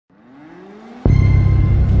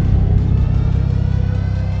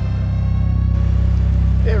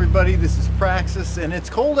everybody, this is Praxis, and it's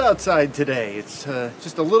cold outside today. It's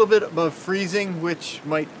just a little bit above freezing, which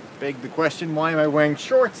might beg the question, why am I wearing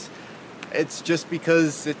shorts? It's just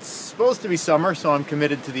because it's supposed to be summer, so I'm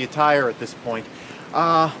committed to the attire at this point.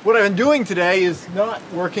 What I've been doing today is not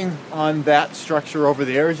working on that structure over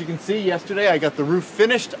there. As you can see, yesterday I got the roof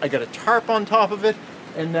finished, I got a tarp on top of it,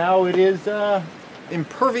 and now it is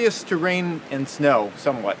impervious to rain and snow,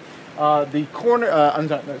 somewhat. The corner,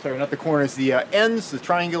 sorry, not the corners, the ends, the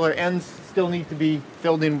triangular ends still need to be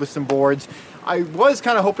filled in with some boards. I was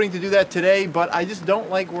kind of hoping to do that today, but I just don't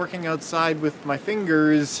like working outside with my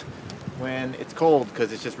fingers when it's cold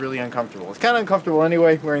because it's just really uncomfortable. It's kind of uncomfortable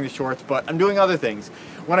anyway, wearing the shorts, but I'm doing other things.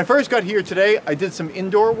 When I first got here today, I did some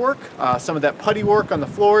indoor work, some of that putty work on the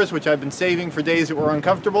floors, which I've been saving for days that were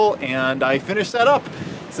uncomfortable, and I finished that up.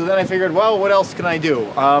 So then I figured, well, what else can I do?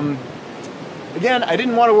 Again, I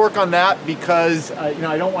didn't want to work on that because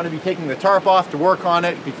I don't want to be taking the tarp off to work on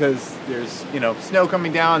it because there's snow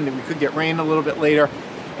coming down and we could get rain a little bit later,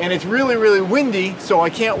 and it's really, really windy, so I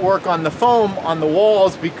can't work on the foam on the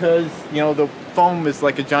walls because the foam is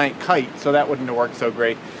like a giant kite, so that wouldn't have worked so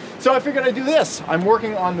great. So I figured I'd do this. I'm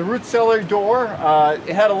working on the root cellar door.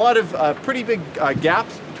 It had a lot of pretty big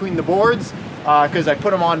gaps between the boards. Because I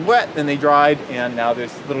put them on wet, then they dried, and now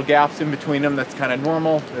there's little gaps in between them. That's kind of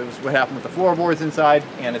normal. It was what happened with the floorboards inside,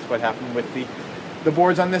 and it's what happened with the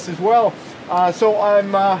boards on this as well. So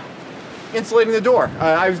I'm insulating the door.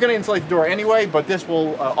 I was going to insulate the door anyway, but this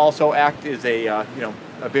will also act as a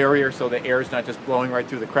a barrier so the air is not just blowing right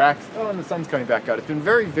through the cracks. Oh, and the sun's coming back out. It's been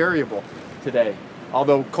very variable today,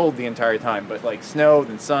 although cold the entire time, but like snow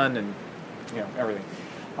and sun and everything.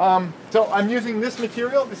 So I'm using this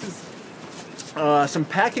material. This is some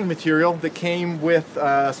packing material that came with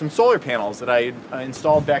some solar panels that I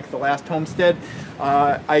installed back at the last homestead.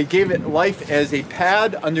 I gave it life as a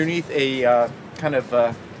pad underneath a kind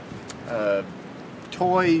of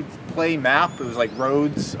toy play map. It was like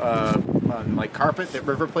roads on like carpet that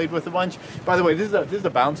River played with a bunch. By the way, this is a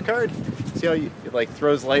bounce card. See how it like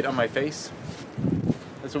throws light on my face?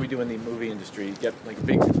 That's what we do in the movie industry. You get like a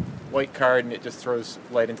big white card and it just throws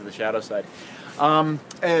light into the shadow side.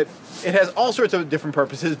 It has all sorts of different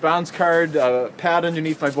purposes. Bounce card, pad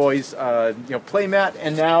underneath my boys, play mat,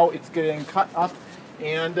 and now it's getting cut up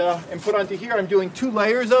and put onto here. I'm doing 2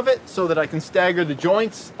 layers of it so that I can stagger the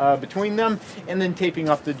joints between them, and then taping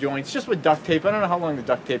up the joints just with duct tape. I don't know how long the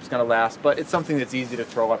duct tape's going to last, but it's something that's easy to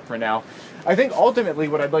throw up for now. I think ultimately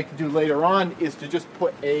what I'd like to do later on is to just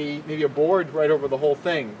put maybe a board right over the whole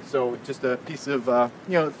thing. So just a piece of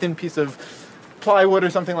thin piece of plywood or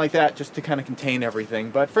something like that, just to kind of contain everything.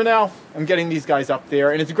 But for now, I'm getting these guys up there,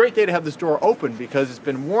 and it's a great day to have this door open because it's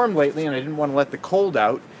been warm lately and I didn't want to let the cold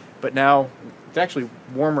out, but now it's actually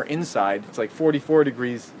warmer inside. It's like 44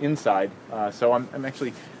 degrees inside, so I'm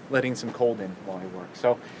actually letting some cold in while I work.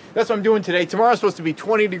 So that's what I'm doing today. Tomorrow's supposed to be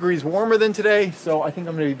 20 degrees warmer than today, so I think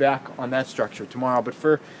I'm going to be back on that structure tomorrow. But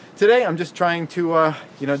for today, I'm just trying to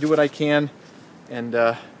do what I can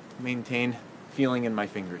and maintain feeling in my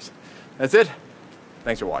fingers. That's it.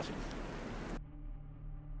 Thanks for watching.